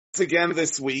again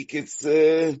this week. It's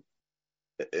Behaloscha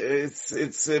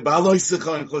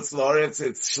in Chutz La'aretz.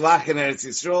 It's Shelach in Eretz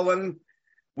Yisrael, and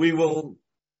we will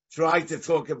try to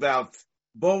talk about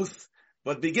both.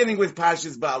 But beginning with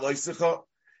Parshas Behaloscha,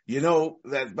 you know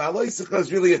that Behaloscha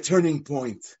is really a turning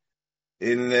point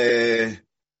in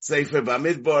Sefer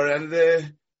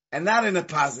Bamidbar, and not in a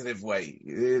positive way.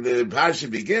 The parsha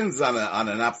begins on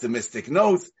an optimistic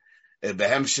note,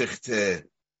 behemshich to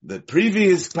the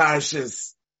previous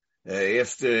parshas.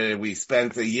 After we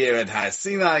spent a year at Har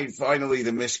Sinai, finally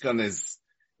the Mishkan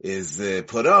is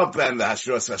put up, and the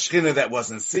Hashros Hashchina that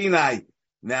wasn't Sinai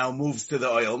now moves to the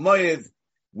Oil Moed,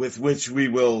 with which we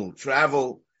will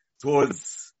travel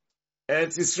towards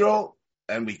Eretz Yisrael,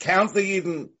 and we count the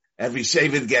Eden. Every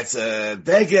Shevet gets a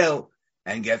degel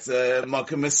and gets a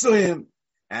Mokum Mesuyim,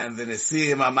 and the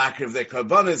Nesiim are makriv their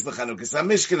korbanos, the Chanukas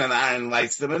HaMishkan, and Aaron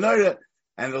lights the menorah,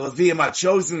 and the Leviim are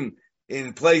chosen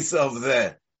in place of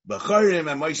the Bechorim,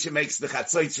 and Moshe makes the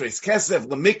Chatzoytreis Kesef,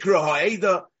 L'mikro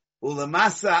Ha'eda,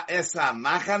 U'lemasa Esa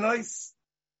Machanois.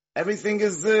 Everything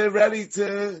is ready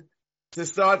to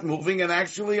start moving, and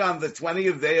actually on the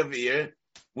 20th day of the year,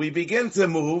 we begin to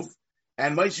move,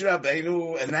 and Moshe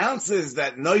Rabbeinu announces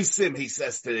that Noisim, he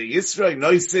says to Yisrael,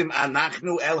 Noisim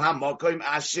anachnu el hamokim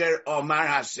asher omar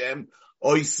Hashem,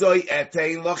 oisoi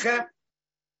etein lochem.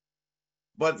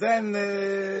 But then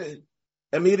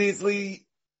immediately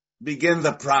begin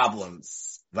the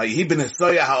problems. Vayhi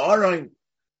b'nesoya ha'oron.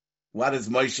 What is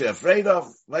Moshe afraid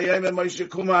of? Vayomer Moshe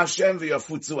kuma Hashem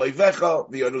v'yafutzu oivecha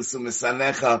v'yonusu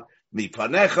misanecha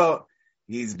mipanecha.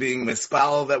 He's being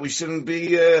mispal that we shouldn't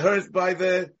be hurt by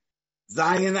the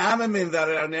Zion Amamin that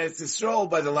are in Eretz Yisrael,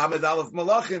 by the Lamed Aleph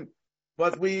Malachim.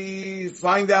 But we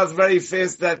find out very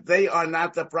fast that they are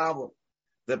not the problem.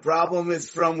 The problem is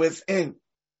from within.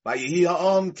 Vayihi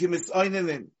ha'om kimis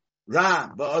oinenim. Ra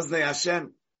ba'oznei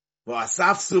Hashem.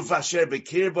 V'asafsuf asher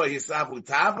bekirba yisavu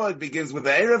tava. It begins with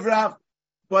the Erev Rav.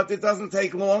 But it doesn't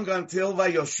take long until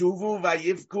Vayoshuvu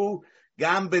Vayivku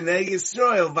Gam B'nei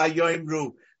Yisrael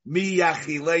Vayoimru Mi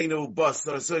Yachilenu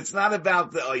Basar. So it's not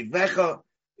about the Oivecha.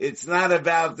 It's not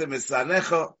about the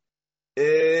Misanecha.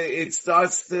 It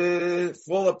starts to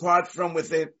fall apart from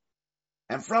within.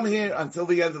 And from here until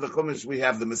the end of the Chumash, we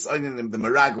have the Misanim, the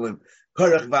Meraglim,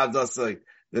 Korach V'Adosai,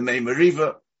 the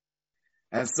Meimeriva,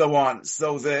 and so on.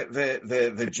 So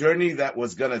the journey that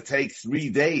was going to take 3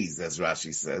 days, as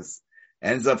Rashi says,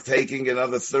 ends up taking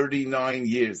another 39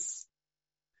 years.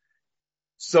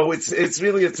 So it's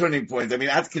really a turning point. I mean,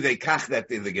 Ad Kidei Kach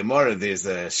that in the Gemara, there's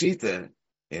a Shita,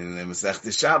 in the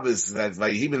Masechta Shabbos, that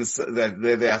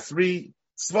there are 3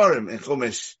 Svarim in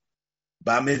Chumash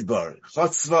Bamidbar.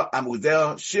 Chotzva,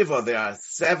 Amudel, Shiva. There are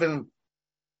 7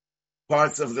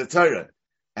 parts of the Torah.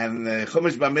 And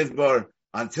Chumash Bamidbar,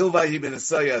 until Vayhi ben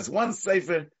Esoya is one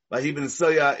sefer, Vayhi ben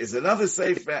Esoya is another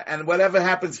sefer, and whatever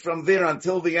happens from there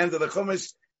until the end of the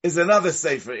Chumash is another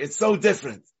sefer. It's so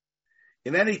different.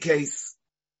 In any case,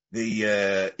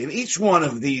 in each one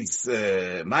of these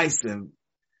Maisim,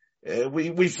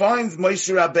 we find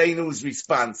Moshe Rabbeinu's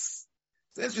response.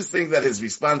 It's interesting that his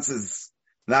response is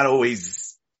not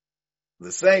always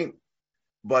the same,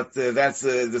 but that's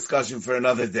a discussion for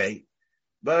another day.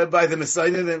 But by the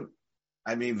Messiah,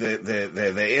 I mean,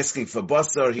 they're asking for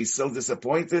Basar. He's so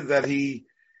disappointed that he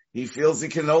feels he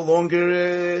can no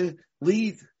longer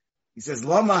lead. He says,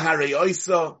 Lama Harei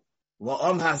Oisa,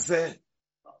 La'am Hazeh.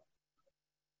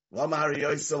 Lama Harei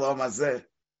Oisa, La'am Hazeh.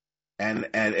 And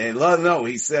no,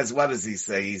 he says, what does he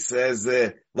say? He says,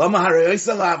 Lama Harei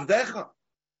La'avdecha,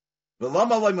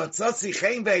 V'lama Lo Matzotzi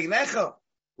Chen Beinecha,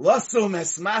 Losum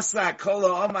Esmasa Kol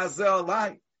Ha'am Hazeh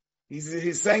Olai.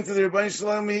 He's saying to the Rebbeinu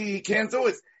Shalom, he can't do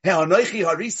it. He'anoichi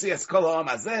harisi es kol ha'am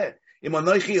hazeh, im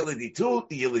anoichi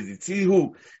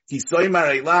yeliditihu, kisoymar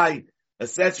elai,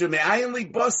 etc. Me'ayin li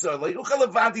basar, lo yuchal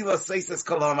levadi l'seis es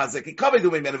kol ha'am hazeh, ki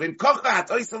kavedu mimenu, v'im kocha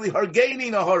ha'toisa li hargeini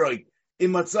nahoroi,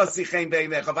 im matzasi chen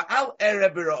beinecha, v'al ere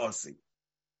b'ra'osi.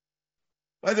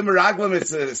 By the Meraglim,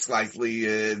 it's a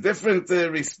slightly different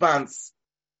response.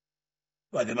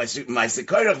 By the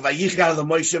Ma'asekorach, vayichar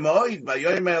l'Moshe ma'oid,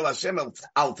 vayomer el Hashem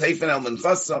al teifen el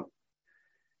menchasam.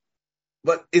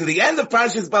 But in the end of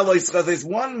Parshas Behaloscha, there's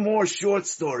one more short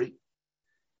story,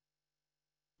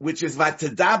 which is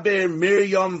V'tedaber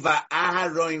Miriam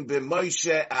va'Aharon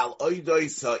b'Moshe al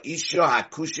oidois ha'isha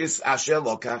ha'kushis asher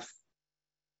lokach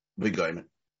b'goyim.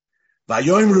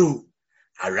 Vayoimru,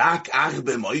 harak ach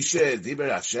b'Moshe diber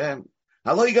Hashem,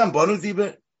 haloi gam bonu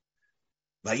diber,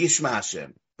 vayishma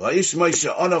Hashem. And the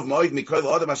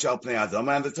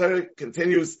Torah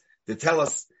continues to tell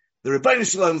us the Rebbeinu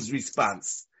Shalom's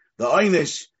response, the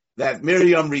einish that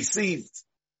Miriam received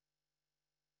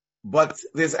But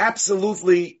there's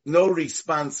absolutely no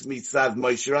response mitzad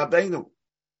Moshe Rabbeinu.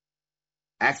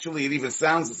 Actually, it even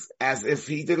sounds as if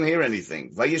he didn't hear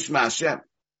anything. Vayishma Hashem.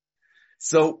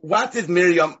 So what did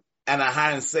Miriam and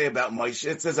Aharon say about Moshe?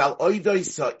 It says, Al oidoi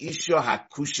sa isha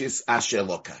hakushis asher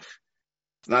lokach.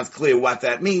 It's not clear what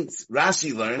that means.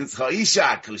 Rashi learns, ha'isha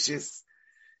hakushis,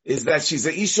 is that she's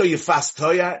a isha yifas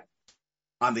toyar,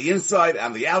 on the inside,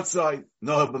 on the outside,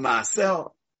 no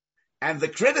b'ma'asel. And the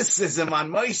criticism on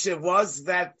Moshe was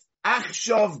that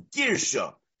achshav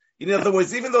girsha. In other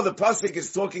words, even though the pasuk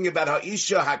is talking about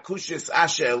ha'isha hakushis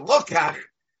asher lokach,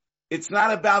 it's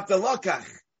not about the lokach.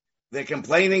 They're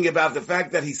complaining about the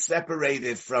fact that he's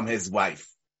separated from his wife.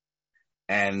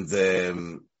 And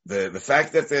the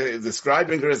fact that they're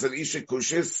describing her as an isha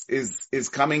kushis is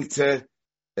coming to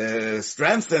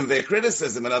strengthen their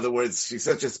criticism. In other words, she's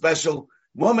such a special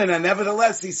woman, and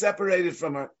nevertheless, he's separated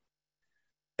from her.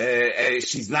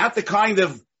 She's not the kind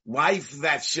of wife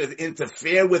that should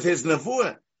interfere with his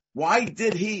nevuah. Why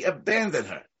did he abandon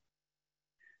her?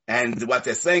 And what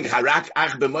they're saying, Harak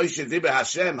ach b'Moshe diber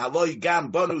Hashem, haloi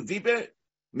gam bonu diber,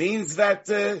 means that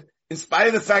in spite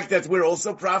of the fact that we're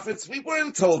also prophets, we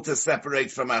weren't told to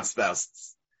separate from our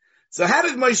spouses. So how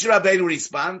did Moshe Rabbeinu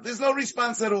respond? There's no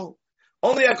response at all.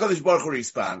 Only HaKadosh Baruch Hu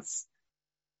responds.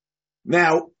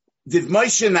 Now, did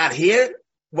Moshe not hear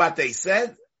what they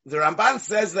said? The Ramban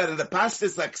says that in the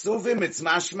Parshas Aksuvim, it's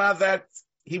mashma that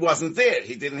he wasn't there.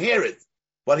 He didn't hear it.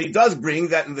 But he does bring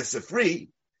that in the Sifri.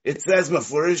 It says,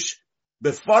 Mefurish,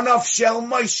 Befonov Shel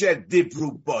Moshe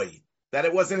Dibru Boy, that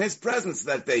it was in his presence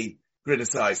that they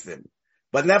criticized him.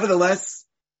 But nevertheless,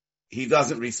 he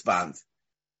doesn't respond.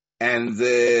 And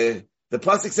the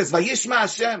pasuk says, Vayishma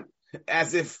Hashem,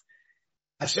 as if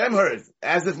Hashem heard,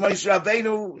 as if Moshe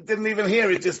Rabbeinu didn't even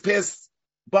hear it, just passed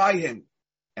by him.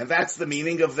 And that's the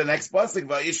meaning of the next pasuk,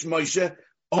 Vayish Moshe,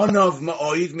 Onov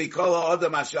Ma'oid Mikol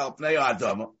Adam Ashal Pnei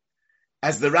Adam.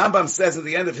 As the Rambam says at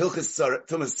the end of Hilchos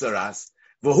Tumas Tzaras,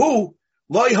 V'hu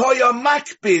lo hoya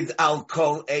makpid al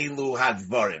kol elu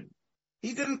hadvarim.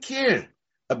 He didn't care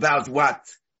about what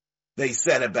they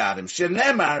said about him.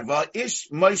 Shenemar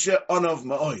va'ish Moshe onov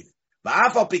ma'oid.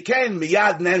 Va'afal pikein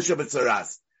miyad nensha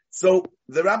b'tzaras. So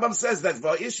the Rambam says that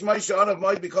va'ish Moshe onov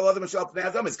ma'oid b'kol adam ashal pnei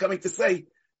adam is coming to say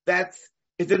that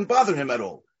it didn't bother him at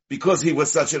all because he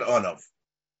was such an onov.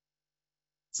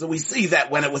 So we see that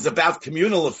when it was about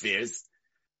communal affairs,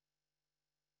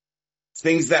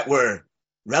 things that were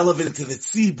relevant to the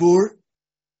tzibur,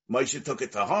 Moshe took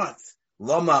it to heart.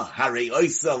 Lama harei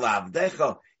oisa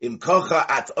lavdecha im kocha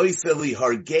at oisa li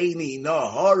hargeni no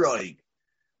horoig.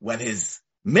 When his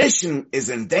mission is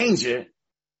in danger,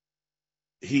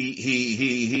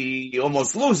 he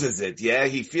almost loses it. Yeah,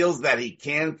 he feels that he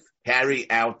can't carry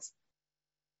out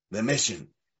the mission.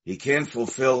 He can't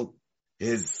fulfill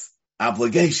his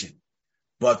obligation.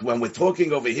 But when we're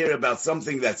talking over here about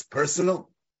something that's personal,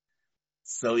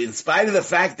 so in spite of the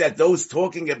fact that those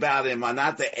talking about him are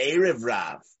not the Erev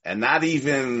Rav, and not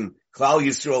even Klal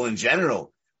Yisrael in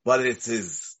general, but it's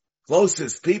his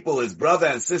closest people, his brother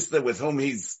and sister with whom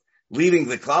he's leading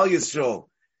the Klal Yisrael,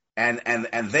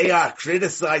 and they are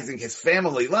criticizing his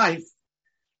family life,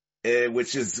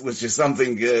 which is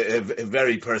something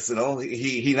very personal.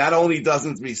 He not only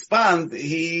doesn't respond,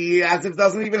 he as if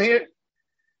doesn't even hear.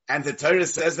 And the Torah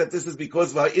says that this is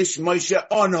because Va'ish Moshe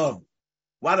Onov.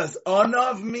 What does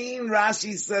Onov mean?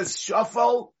 Rashi says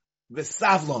Shofol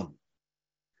v'Savlon.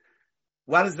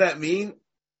 What does that mean?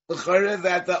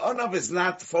 That the Onov is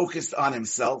not focused on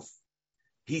himself.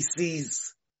 He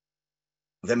sees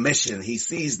the mission. He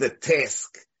sees the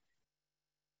task.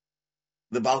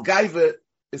 The Balgaiva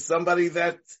is somebody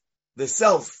that the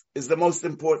self is the most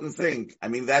important thing. I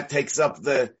mean, that takes up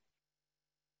the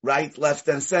right, left,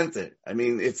 and center. I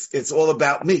mean, it's all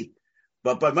about me.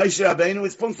 But by Moshe Rabbeinu,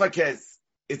 it's Punkt Fakez.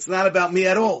 It's not about me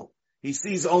at all. He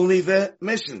sees only the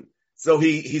mission. So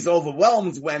he's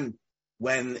overwhelmed when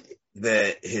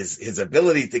his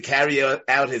ability to carry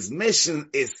out his mission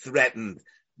is threatened.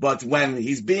 But when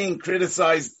he's being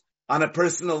criticized on a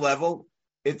personal level,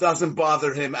 it doesn't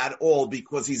bother him at all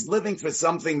because he's living for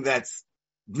something that's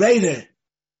greater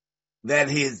than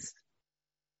his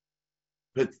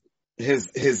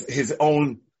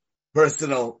own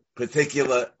personal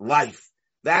particular life.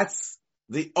 That's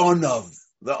the Onov.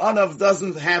 The Onov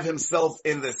doesn't have himself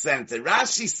in the center.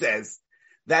 Rashi says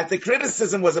that the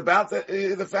criticism was about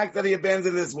the fact that he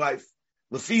abandoned his wife.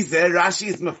 Lefizeh, Rashi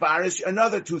is mefarish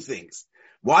another two things.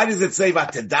 Why does it say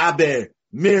Vatedaber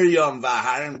Miriam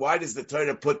v'Aharon? Why does the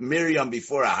Torah put Miriam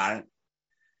before Aharon?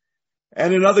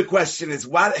 And another question is,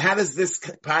 how does this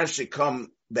parsha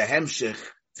come behemshich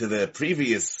to the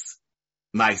previous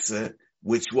Maisa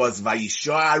which was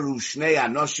Vayisharu Shnei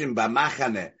Anoshim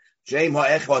B'Machane, Shem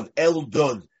Ha'echad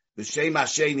Eldod, V'Shem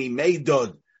Hasheni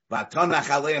Meidod, V'Atonach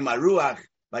Aleim Aruach,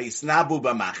 Vayisnabu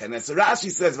B'Machane. So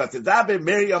Rashi says, V'Tedaber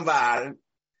Miriam V'Aaron,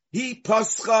 He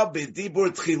Poscha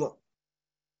B'Dibur Tchila.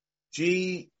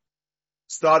 She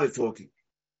started talking.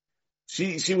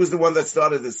 She was the one that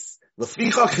started this.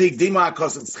 L'fichach hikdima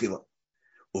hakosem tchila.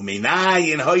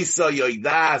 Uminayin hoisa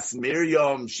yoidas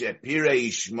Miriam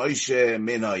shepireish Moshe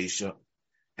min ha'isha.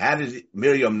 How did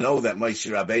Miriam know that Moshe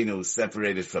Rabbeinu was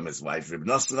separated from his wife? Reb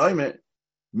Nosson Omer,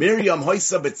 Miriam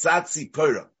hoisa betzatzi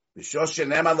pora. B'shoshe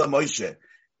nema Moshe.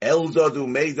 Eldod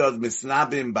umeidod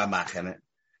misnabim b'machane.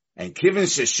 And kiven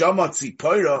sheshama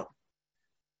tzipora,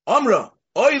 Amra,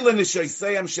 oy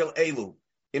l'nishaysayam shel elu.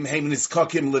 Im heim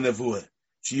niskakim l'nevuah.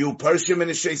 Shiu Pershim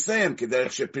and Shesayim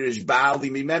kederech shepirish Baal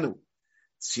mimenu.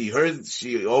 She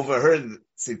overheard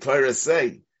Tzipora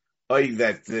say, "Oy,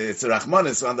 that it's a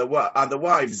rachmanis on the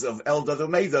wives of Eldad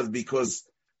Umeidad because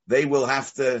they will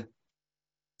have to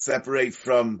separate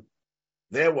from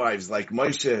their wives, like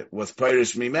Moshe was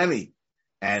Perish Mimeni."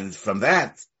 And from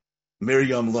that,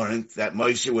 Miriam learned that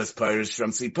Moshe was Perish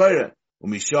from Tzipora.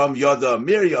 Umisham Yoda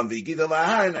Miriam v'Gida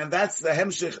Laharan, and that's the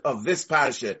hemshich of this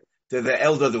parsha to the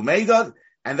Eldad Umeidad,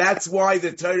 and that's why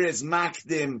the Torah is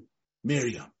makdim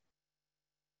Miriam.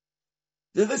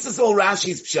 This is all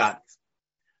Rashi's pshat,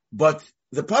 but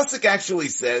the pasuk actually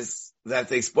says that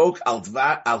they spoke al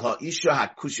ha'isha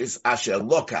hakushis asher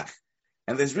lokach,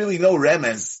 and there's really no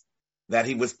remez that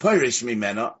he was perish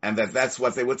mimena, and that's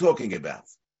what they were talking about.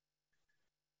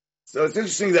 So it's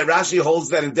interesting that Rashi holds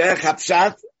that in derech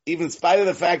hapshat, even in spite of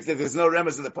the fact that there's no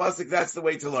remez in the pasuk, that's the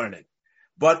way to learn it.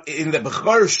 But in the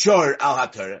Bechor Shor al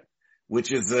HaTorah,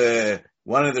 which is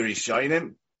one of the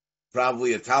Rishonim,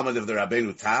 probably a Talmud of the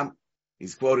Rabbeinu Tam,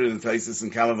 he's quoted in Taisus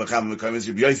and Kama V'Chama V'Koymes,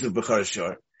 Rabbi Yosef Bechor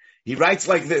Shor. He writes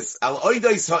like this: Al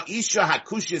oidos ha'isha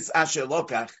hakushis asher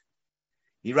lokach.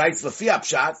 He writes Lafi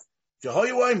Apshat,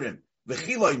 Jehoyu Oimrim,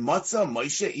 V'chiloi Motza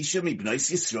Moshe Isha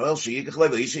Mibnois Yisrael Sheyikach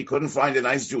Lev Isha. He couldn't find a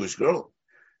nice Jewish girl.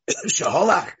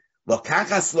 Sheholach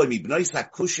Lokachas Lo Mibnois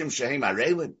Hakushim Shehem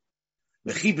Arelim.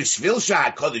 V'chi b'shvil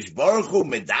she'HaKadosh Baruch Hu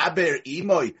medaber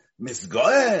imoy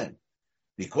misgoeh.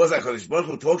 Because HaKadosh Baruch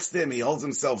Hu talks to him, he holds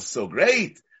himself so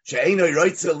great. She'enoi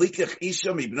roitze likach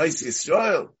isha mibnois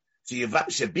Yisrael.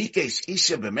 She'bikesh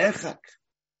isha b'merchak.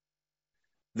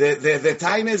 The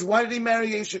time is, why did he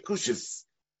marry Esha Kushis?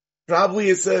 Probably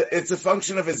it's a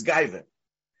function of his gaiva.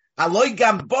 Aloi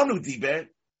gam bonu diber.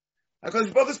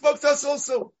 HaKadosh Baruch Hu spoke to us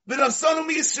also. V'nasanu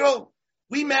miYisrael.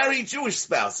 We marry Jewish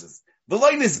spouses. We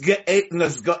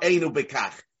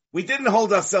didn't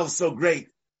hold ourselves so great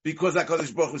because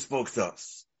HaKadosh Baruch Hu spoke to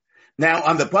us. Now,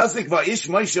 on the pasuk Va'ish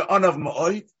Moshe Onav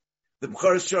Ma'od, the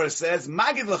Bechor Shor says,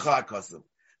 Magid L'cha HaKosav,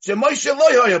 She Moshe lo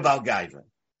yoya bal gaiva,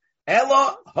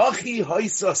 Elo hochi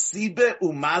hoisa sibe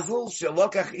umazel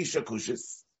shelokach isha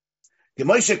kushis. Ke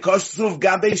Moshe koshsuv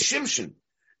gabe Shimshon,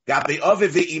 gabe ove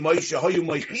ve'i Moshe hoyu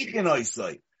moichichin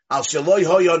oisoi, al sheloi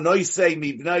hoyo noisei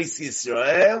mibnois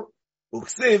Yisrael,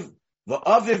 uksiv, they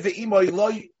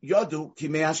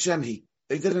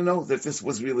didn't know that this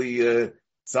was really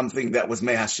something that was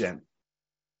Mei Hashem.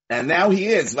 And now he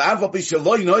is. We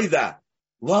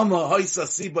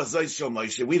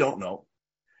don't know.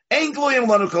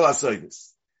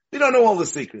 We don't know all the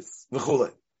secrets.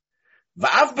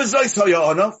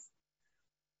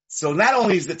 So not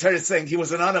only is the Torah saying he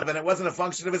was an anav and it wasn't a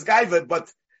function of his gaiva,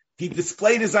 but he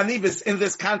displayed his anivus in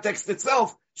this context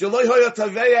itself.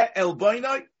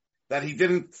 That he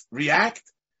didn't react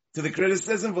to the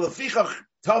criticism. Therefore,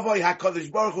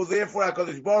 HaKadosh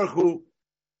Baruch Hu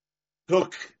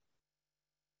took,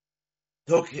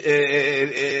 so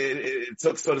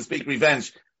to speak,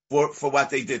 revenge for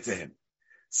what they did to him.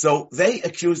 So they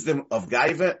accused him of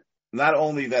gaiva. Not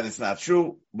only that it's not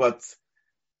true, but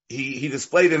he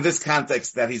displayed in this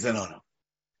context that he's an honor.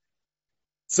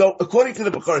 So according to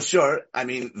the Bechor Shor,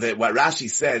 what Rashi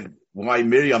said, why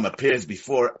Miriam appears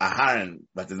before Aharon,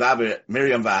 but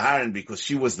Miriam v'Aharon, because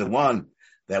she was the one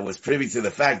that was privy to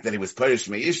the fact that he was Perish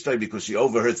Me'ishtoi because she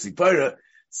overheard Tzipora.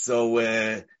 So,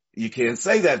 you can't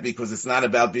say that because it's not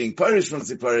about being Perish from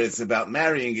Tzipora, it's about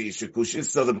marrying Isha Kushis.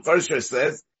 So the Bechor Shor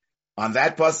says, on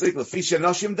that pasuk, L'fisha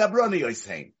Noshim Dabroni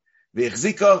Yoisheim.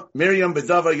 V'echzika Miriam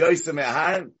b'davar Yoisem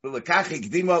Aharon, v'lekach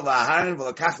ikdima v'Aharon,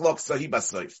 v'lekach lok sahi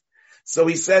basoif. So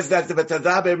he says that the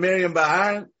Betadaber Miriam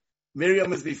Baharan,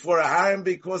 Miriam is before Aharon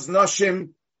because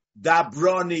Noshim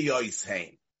Dabroni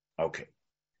Yoisheim. Okay.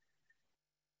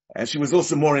 And she was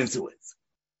also more into it.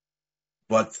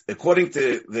 But according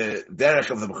to the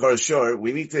derech of the Bechor Shor,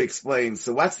 we need to explain,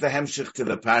 so what's the hemshich to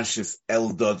the Parshas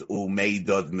Eldod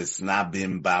Umeidod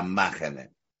Misnabim Ba'machane?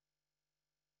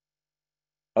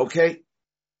 Okay.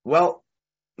 Well,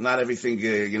 not everything,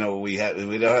 we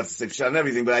don't have to say pshat on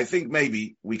everything, but I think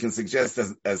maybe we can suggest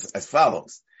as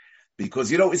follows.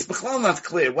 Because, it's bechlal not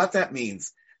clear what that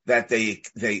means, that they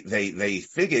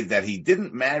figured that he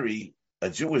didn't marry a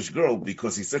Jewish girl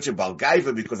because he's such a bal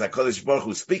gaiva, because HaKadosh Baruch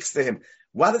Hu speaks to him.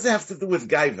 What does it have to do with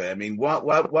gaiva? I mean, what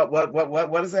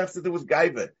does it have to do with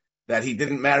gaiva? That he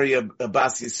didn't marry a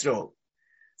Bas Yisrael.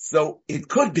 So it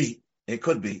could be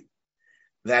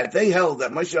that they held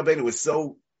that Moshe Rabbeinu was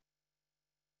so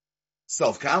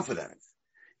self-confident.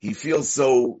 He feels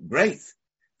so great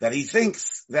that he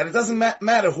thinks that it doesn't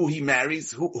matter who he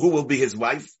marries, who will be his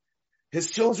wife. His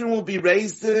children will be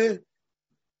raised in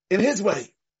his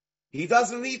way. He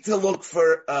doesn't need to look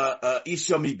for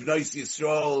Isha Mibnois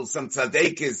Yisrael, some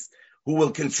tzadekis who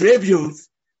will contribute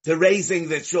to raising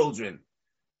the children.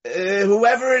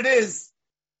 Whoever it is,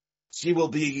 she will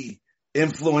be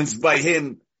influenced by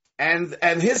him,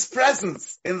 and his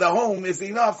presence in the home is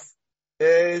enough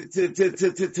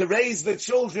to raise the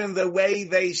children the way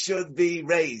they should be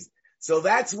raised. So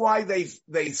that's why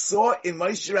they saw in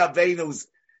Moshe Rabbeinu's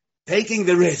taking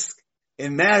the risk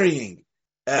in marrying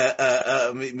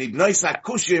Mibnois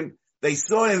HaKushim, they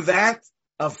saw in that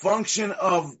a function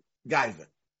of gaiva.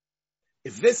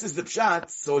 If this is the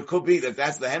pshat, so it could be that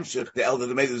that's the hemshich, the elder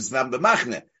Dumeidod Misnabe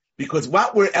B'machne. Because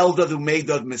what were elder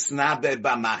Dumeidod Misnabe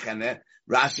B'machne?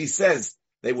 Rashi says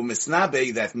they were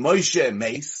Misnabe that Moshe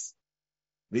mace,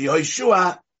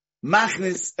 v'Yoshua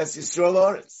machnis as Yisrael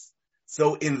Oretz.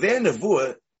 So in their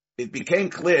nevuah, it became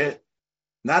clear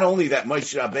not only that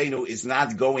Moshe Rabbeinu is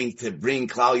not going to bring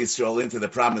Klal Yisrael into the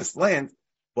promised land,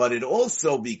 but it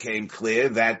also became clear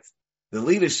that the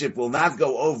leadership will not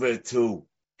go over to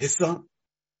his son,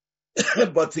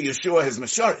 but to Yeshua, his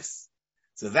Masharis.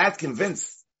 So that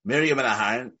convinced Miriam and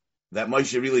Aharon that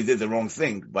Moshe really did the wrong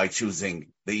thing by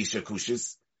choosing the Isha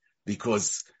Kushis,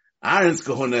 because Aaron's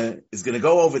kahuna is going to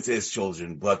go over to his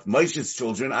children, but Moshe's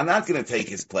children are not going to take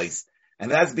his place. And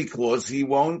that's because he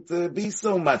won't be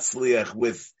so matzliach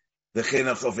with the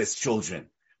chinuch of his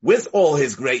children. With all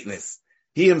his greatness,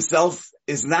 he himself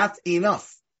is not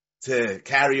enough to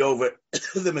carry over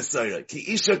the Messiah. Ki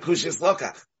isha kushis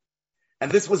lokach. And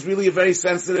this was really a very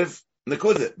sensitive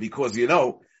nekudah, because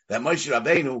that Moshe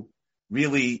Rabbeinu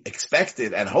really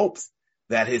expected and hoped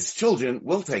that his children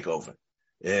will take over.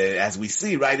 As we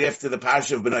see right after the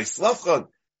Parsha of B'nai Slavchon,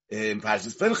 in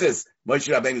Parshas Pinchas, Moshe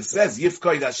Rabbeinu says,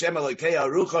 Yifkoid Hashem Elokei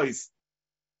HaRuchos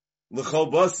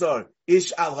L'chol Bosor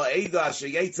Ish Al Ha'eda Asher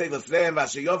Yetzei L'fneim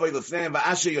V'Asher Yovoi L'fneim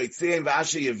V'Asher Yotzeim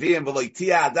V'Asher Yeviim V'Lo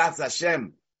Tia Adatz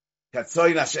Hashem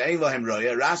Katzoin Asher Ein Lohem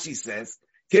Roya. Rashi says,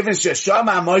 Kivin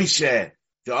Sheshama Moshe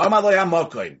She'omar Lo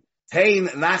Yamokoim Hein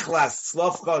Nachlas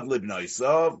Tzlofchod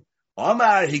Libnoisov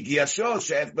Omar Higiyasho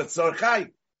She'et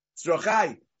B'Tzorchai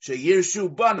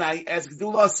She'yirshu Bonai Es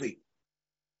Gdulosi.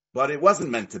 But it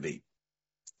wasn't meant to be.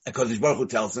 HaKadosh Baruch Hu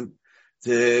tells him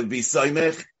to be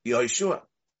Soimech Yehoshua.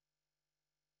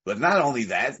 But not only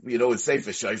that, it's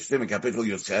Sefer Shoftim in Kapitel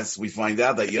Yosches, we find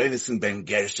out that Yonasan ben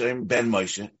Gershom ben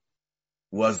Moshe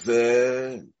was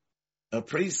a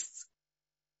priest,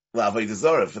 L'Avodah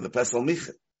Zarah, for the Pesel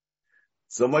Micha.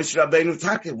 So Moshe Rabbeinu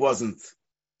Taka wasn't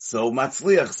so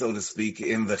matzliach, so to speak,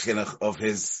 in the chinuch of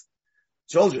his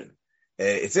children.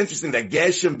 It's interesting that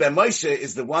Gershom ben Moshe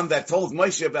is the one that told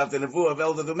Moshe about the nevuah of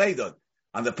Eldad Umeidod.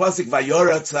 On the pasuk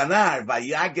Vayora Tzanar,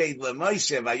 Vayaged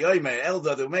LeMoshe, Vayomer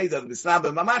Eldad Umeidod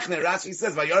Misnabe B'machne, Rashi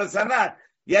says Vayora Tzanar.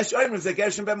 Yes, Omer is a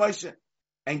Gershom ben Moshe,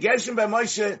 and Gershom ben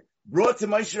Moshe brought to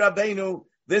Moshe Rabbeinu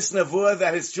this nevuah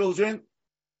that his children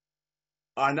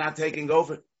are not taking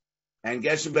over. And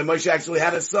Gershom ben Moshe actually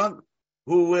had a son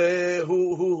who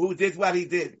did what he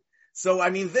did. So,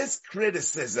 this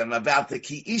criticism about the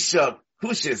Ki Isha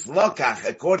Kushis Lokach,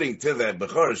 according to the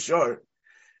Bechor Shor,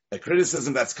 a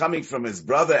criticism that's coming from his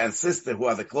brother and sister, who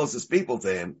are the closest people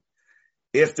to him,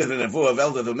 after the Nevuah of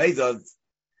Eldad Umeidod,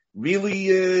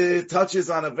 really touches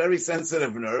on a very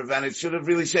sensitive nerve, and it should have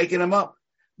really shaken him up,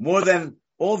 more than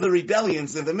all the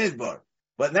rebellions in the Midbar.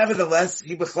 But nevertheless,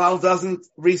 he Bechlal doesn't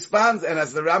respond, and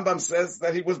as the Rambam says,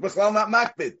 that he was Bechlal not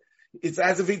makbid. It's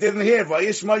as if he didn't hear.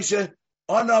 Vayish Moshe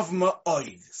Onav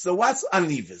Ma'oid. So what's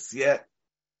Anivus? Yeah.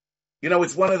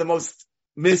 It's one of the most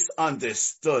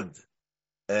misunderstood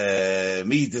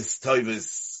Midas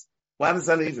Toivus. What is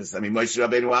Anivus? Moshe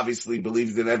Rabbeinu obviously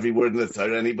believed in every word in the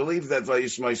Torah, and he believed that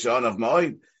Vayish Moshe Onav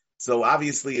Ma'oid. So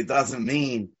obviously it doesn't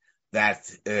mean that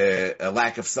a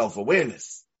lack of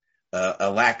self-awareness, a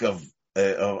lack of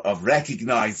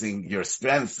recognizing your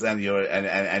strengths and your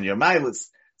milas.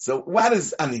 So what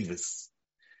is Anivus?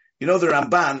 The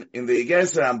Ramban, in the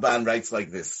Igeres Ramban, writes like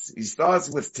this. He starts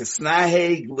with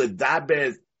Tisnaheg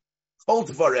L'daber kol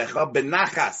dvarecha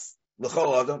benachas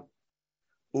l'chol adam,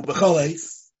 ubechol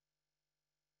eis,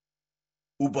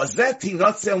 ubazeh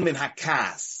tinotzel min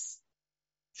hakas,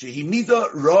 shehi mida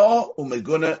ra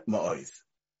umeguna ma'oiz.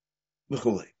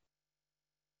 V'chulei.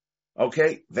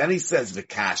 Okay, then he says,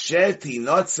 v'kasher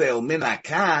tinotzel min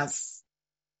hakas,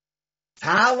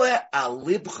 tale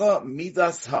alibcha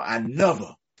midas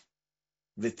ha'anova,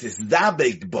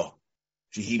 v'tizdabek bo,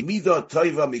 shehi mida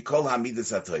toiva mikol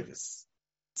ha'midas ha'toivas.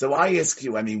 So I ask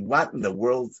you, what in the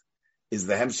world is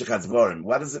the hemshech hadvarim?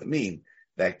 What does it mean?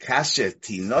 That kasher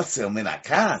tinotzel min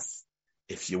hakas,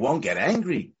 if you won't get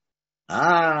angry.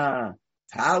 Tale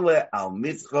al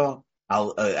mitcha,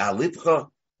 alibcha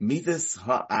midas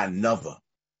ha'anova.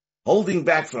 Holding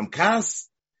back from kas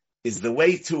is the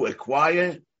way to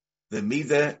acquire the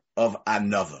midah of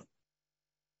anova.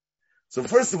 So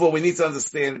first of all, we need to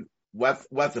understand what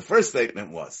the first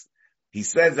statement was. He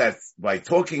said that by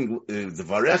talking the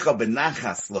varecha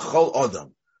benachas l'chol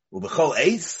odom ubechol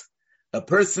eis, a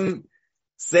person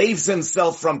saves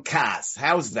himself from kas.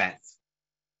 How's that?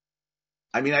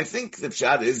 I think the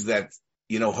pshat is that,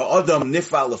 ha'odam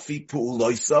nifal lefi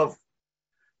pu'uloisav.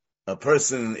 A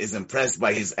person is impressed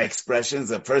by his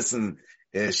expressions. A person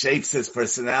shapes his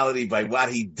personality by what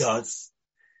he does.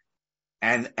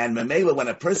 And memela, when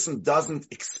a person doesn't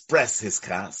express his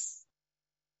kas,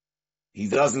 he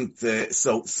doesn't,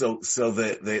 so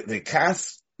the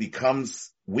kas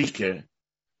becomes weaker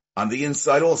on the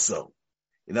inside also.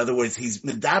 In other words, he's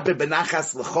medaber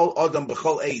benachas l'chol odom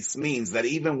b'chol eis, means that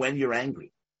even when you're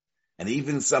angry, and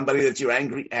even somebody that you're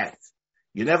angry at,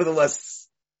 you nevertheless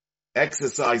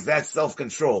exercise that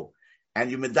self-control,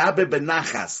 and you medaber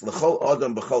benachas l'chol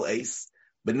odom b'chol eis,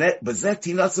 b'zeh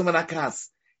tinatzum anakas.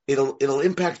 It'll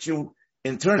impact you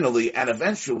internally, and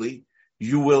eventually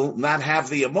you will not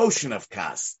have the emotion of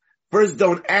kas. First,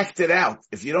 don't act it out.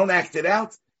 If you don't act it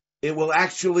out, it will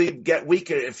actually get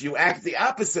weaker. If you act the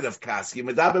opposite of kas, you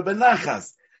medaber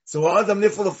benachas. So ha'adam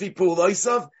nifal lefi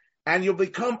pu'uloisav, and you'll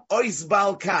become ois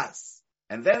bal kas.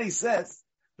 And then he says,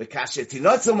 v'kasher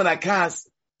tinotzel min hakas,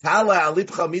 tala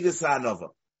alipcha midas ha'anova.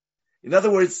 In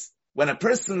other words, when a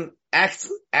person acts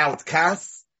out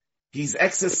kas, he's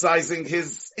exercising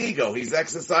his ego. He's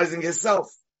exercising his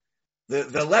self.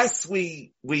 The less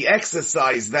we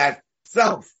exercise that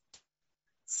self,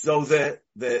 so the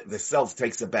self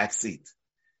takes a back seat.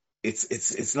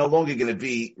 It's no longer going to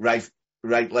be right,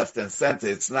 left, and center.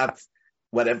 It's not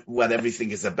what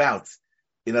everything is about.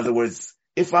 In other words,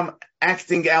 if I'm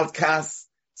acting out kas,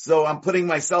 so I'm putting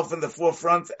myself in the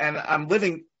forefront and I'm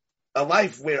living a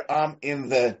life where I'm in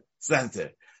the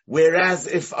center. Whereas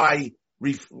if I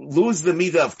lose the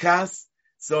midah of kas,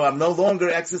 so I'm no longer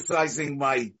exercising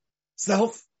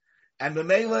myself, and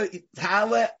memela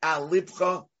tale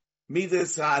alipcha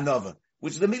midas ha'anova,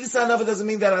 which the midas ha'anova doesn't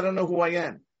mean that I don't know who I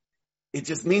am. It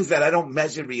just means that I don't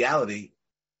measure reality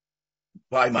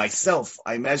by myself.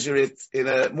 I measure it in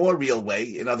a more real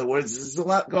way. In other words, there's a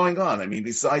lot going on.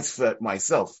 Besides for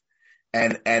myself.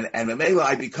 And memela,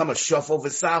 I become a shuffle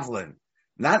v'savlin,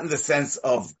 not in the sense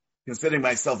of considering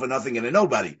myself a nothing and a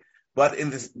nobody, but in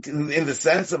the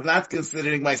sense of not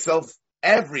considering myself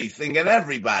everything and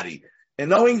everybody, and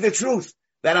knowing the truth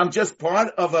that I'm just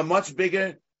part of a much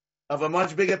bigger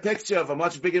picture, of a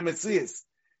much bigger metzius.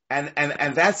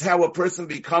 And that's how a person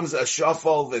becomes a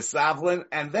shafal v'savlin,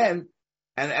 and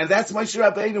that's Moshe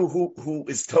Rabbeinu who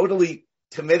is totally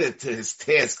committed to his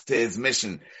task, to his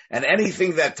mission, and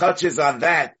anything that touches on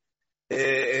that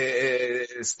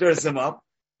stirs him up.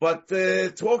 But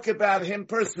talk about him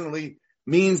personally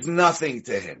means nothing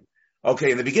to him.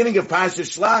 Okay, in the beginning of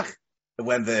Parshas Shelach,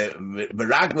 when the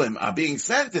Meraglim are being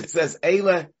sent, it says,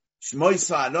 Eile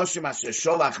shmoisa anoshim asher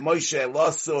sholach Moshe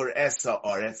losur esa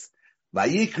oretz,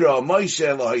 vayikro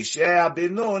Moshe lohoshea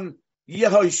binun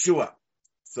Yehoshua.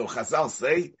 So Chazal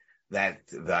say that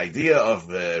the idea of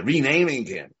renaming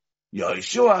him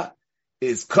Yehoshua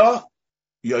is Ko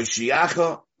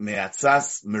Yoshiacha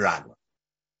me'atzas Meraglim.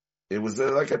 It was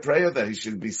like a prayer that he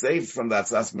should be saved from the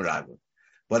atzas Meraglim.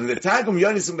 But in the Targum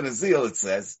Yonis ben Azil it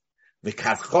says,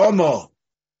 V'katchomo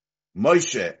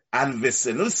Moshe and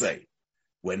V'senusei,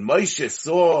 when Moshe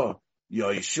saw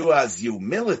Yeshua's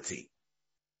humility,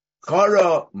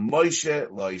 Kara Moshe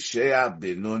loishea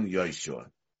binun Yeshua.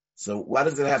 So what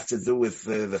does it have to do with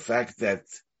the fact that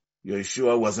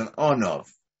Yeshua was an Onov?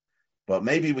 But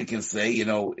maybe we can say,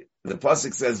 the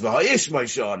pasuk says, V'ha'ish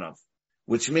Moshe Onov,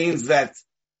 which means that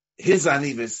his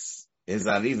anivus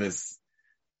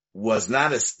was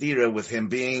not a stira with him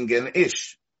being an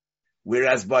ish.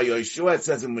 Whereas by Yeshua it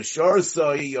says in Mishor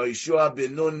Soi, Yeshua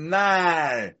binun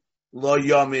nar lo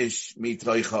yomish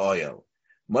mitoich ha'oyel.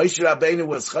 Moshe Rabbeinu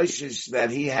was choshish that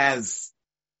he has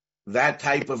that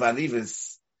type of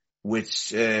anivus,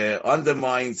 which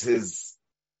undermines his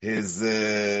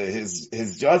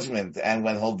judgment. And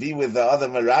when he'll be with the other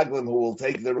meraglim who will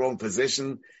take the wrong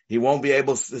position, he won't be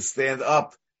able to stand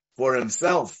up for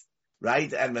himself,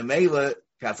 right? And Memela,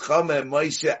 Katchome,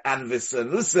 Moshe, and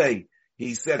Visanusei,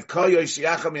 he said,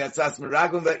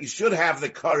 that you should have the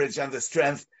courage and the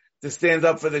strength to stand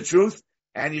up for the truth,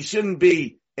 and you shouldn't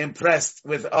be impressed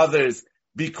with others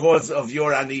because of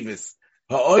your anivus.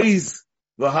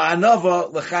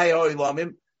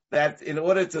 That in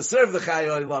order to serve the Chai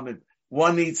Olamim,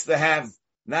 one needs to have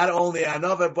not only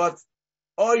anova, but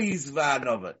oiz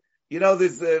v'anova. You know,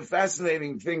 there's a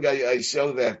fascinating thing I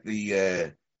show that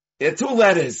there are two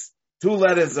letters of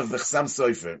the Chassam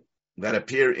Sofer that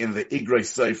appear in the Igroi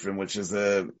Sofer, which is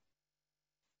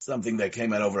something that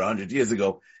came out over 100 years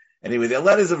ago. Anyway, there are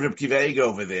letters of Reb Kiva Eiger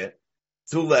over there,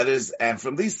 two letters, and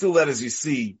from these two letters you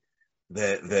see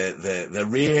the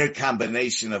rare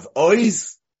combination of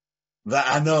oiz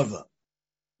v'anova.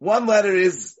 One letter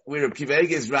is where Reb Kiva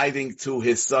Eiger is writing to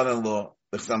his son-in-law,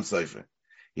 the Chassam Sofer.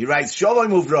 He writes,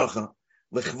 Shalom uvrocha,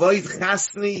 l'chvoid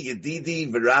chasni yedidi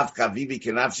v'rav chavivi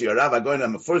kenavshi yorav agoyin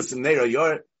ha-mefursim neiro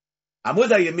yor,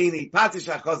 amud ha-yemini, patish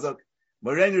ha-chozok,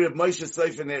 moreni Reb Moshe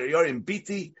Sofer neiro yor, im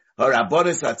biti,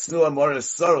 ha-rabonis ha-tznuah moras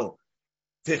sorol,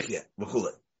 tichya,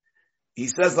 v'chulei. He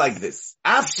says like this,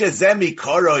 Af shezemi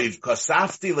koroiv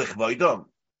kosafti l'chvoidom.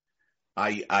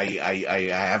 I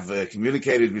have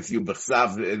communicated with you,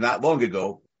 B'chsav, not long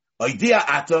ago, oidia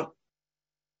ato,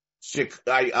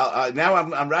 now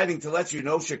I'm writing to let you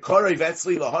know Shekorei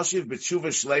Vetzli Lahoshiv B'tshuva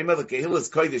Shleima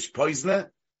L'Kehilas Kodesh Poizna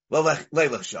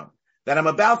Leilach Sham, that I'm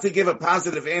about to give a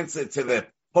positive answer to the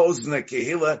Pozna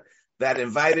Kehila that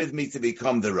invited me to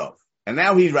become the Rav. And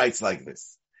now he writes like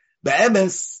this: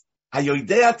 Be'emes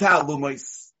hayoidea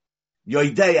ta'alumois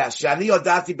yoidea shani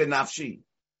odati benafshi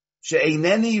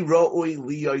she'eineni ro'oi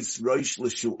liyos roish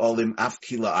l'shu'olim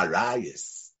afkila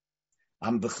arayis.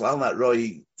 I'm b'chlal not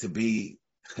roi to be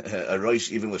a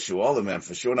roish even l'shu'olim, and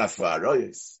for sure not for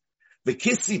arayis. The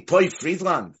Kissi Poi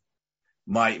Friedland,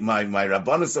 my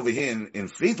rabbanus over here in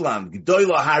Friedland,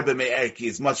 G'doyla Harbe Me'erki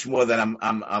is much more than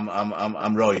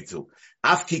I'm roi to.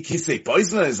 Afki Kisei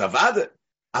Poizna is avada.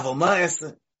 Aval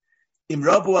ma'ese. Im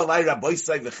rabu alai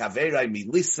rabboisai v'chaverai mi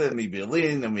Lisa, mi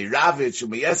Berlin, and mi Ravitch,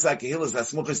 and mi Yesa kehilas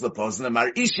asmuchis lepozna,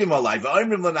 mar ishim alai,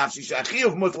 v'oimrim l'nafshi,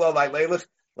 sha'achiyuv mutla alai leilach,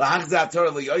 l'hachza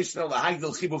atorah l'yoshna,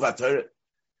 l'hagdil chibuv atorah.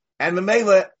 And the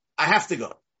Mela, I have to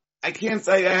go. I can't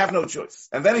say, I have no choice.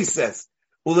 And then he says,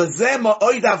 Ulazeh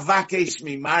ma'oida vakesh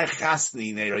mi mar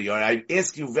chasni neiroyor. I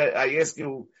ask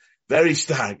you very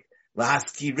stark.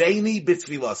 Lahaskireni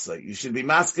b'tfilosai. You should be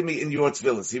masking me in your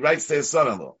tefillas. He writes to his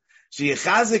son-in-law.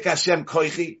 Sheyechazik Hashem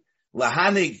koichi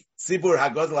lahanig tzibur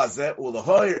hagodol hazeh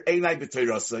ulahoir einai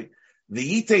b'toirosai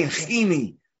v'yitein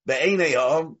chini be'einei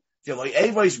ha'om v'loi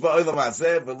evoish ba'olam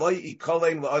hazeh v'loi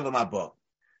ikoleim la'olam haba.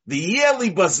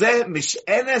 V'yeli bazeh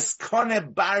mishenes kone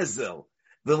barzel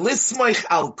v'lismoich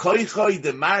al koichoi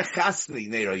de mar chasni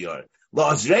neiroyor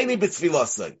la'azreini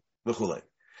b'tfilosai v'chulei.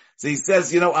 So he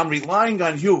says, I'm relying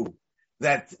on you.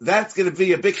 That's going to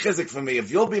be a big chizik for me. If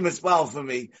you'll be mispal for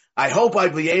me, I hope I'll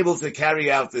be able to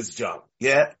carry out this job.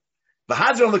 Yeah?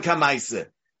 V'hadron l'kamaisa.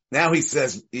 Now he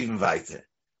says, even weiter.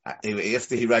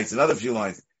 After he writes another few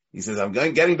lines, he says,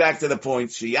 getting back to the point,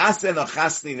 Sheyase no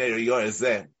chasni neiroyor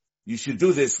ezeh. You should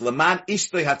do this. Laman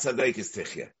ishtoi hatzadekis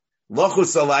tichya. Lochu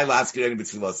solai la'askireni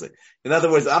b'tfilosai. In other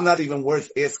words, I'm not even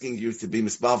worth asking you to be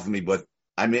mispal for me, but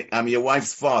I'm your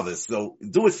wife's father, so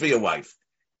do it for your wife.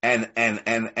 And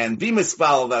be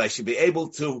mispal that I should be able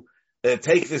to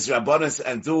take this rabbanus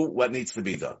and do what needs to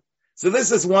be done. So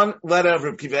this is one letter of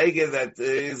Reb Kiva Eiger that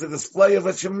is a display of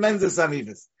a tremendous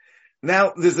anivus.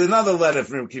 Now, there's another letter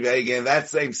from Reb Kiva Eiger in that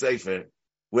same sefer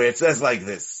where it says like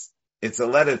this. It's a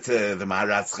letter to the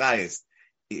Maharatz Chayes,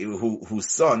 whose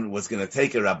son was going to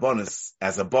take a rabbanus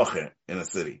as a bocher in a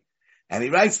city. And he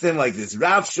writes to him like this: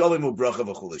 Rav Sholem u'brocha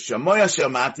v'chule, Shamoya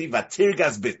shamati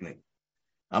v'tirgas bitni.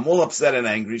 I'm all upset and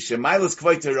angry. Shemailas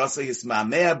kvoy terasa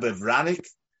yismamea bevranik,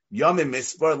 yomim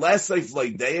mispor, lesoif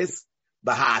loideis,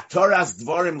 b'ha'atoras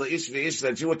dvorim le'ish v'ish,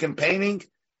 that you were campaigning,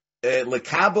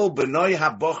 lekabel b'noi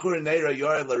ha'bochur neira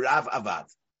yor l'rav avad.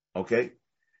 Okay?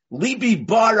 Libi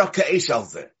bara ka'esh al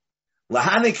zeh.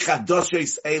 Lahanik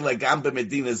chadoshes eile gam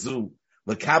b'medina zu,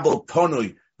 lekabel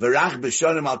ponui, v'rach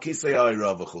b'shonim al kisei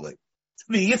ha'ira v'chulei.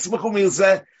 V'yitzmachu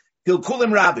milzeh,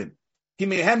 hilkulim rabim. Ki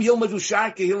mehem yilmadu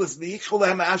shar kehilas v'yichchu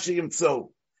lehem asher yimtzo.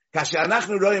 Kasher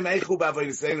anachnu royim eichu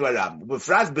b'avodeseinu harab.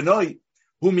 B'fraz b'noi,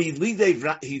 who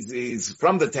he's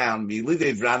from the town,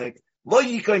 milidei vranik, lo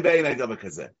yikoim be'einai davar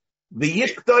kazeh.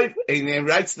 V'yichtov, and he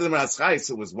writes to the Raschais,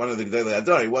 who was one of the Gdolei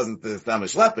Ador, he wasn't the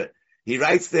Stamish Leper. He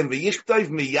writes to him, V'yichtov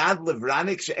miyad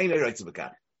levranik she'enei writes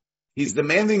b'kach. He's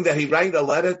demanding that he write a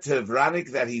letter to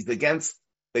Vranik that he's against,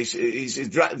 he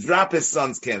should drop his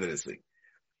son's candidacy.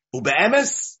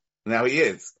 Ube'emes, now he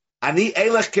is. Ani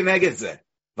elech keneged zeh.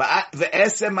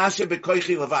 Ve'eseh mashe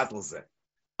bekoichi levatel zeh.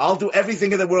 I'll do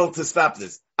everything in the world to stop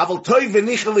this. I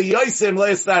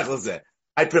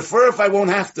prefer if I won't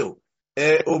have to.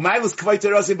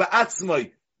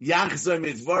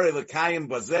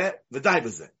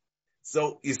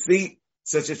 So you see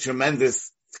such a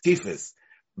tremendous tkifis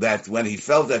that when he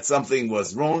felt that something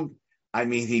was wrong, I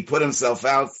mean, he put himself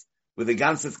out with the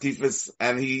ganze tkifis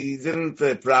and he didn't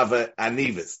prava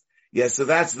anivis. Yeah, so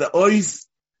that's the ois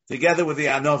together with the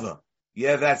anova.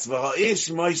 Yeah, that's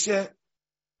v'ha'ish Moshe.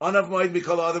 And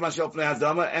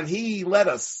he led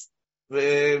us. He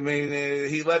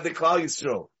led the Klal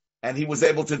Yisrael, and he was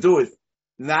able to do it,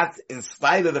 not in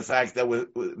spite of the fact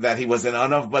that he was an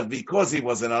Anav, but because he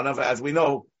was an Anav, as we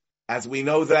know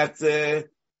that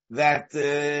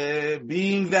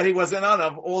being that he was an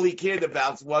Anav, all he cared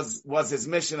about was his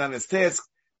mission and his task,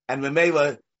 and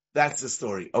Memela, that's the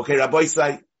story. Okay, Rabbi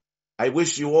Isai, I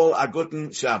wish you all a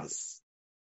guten Shabbos.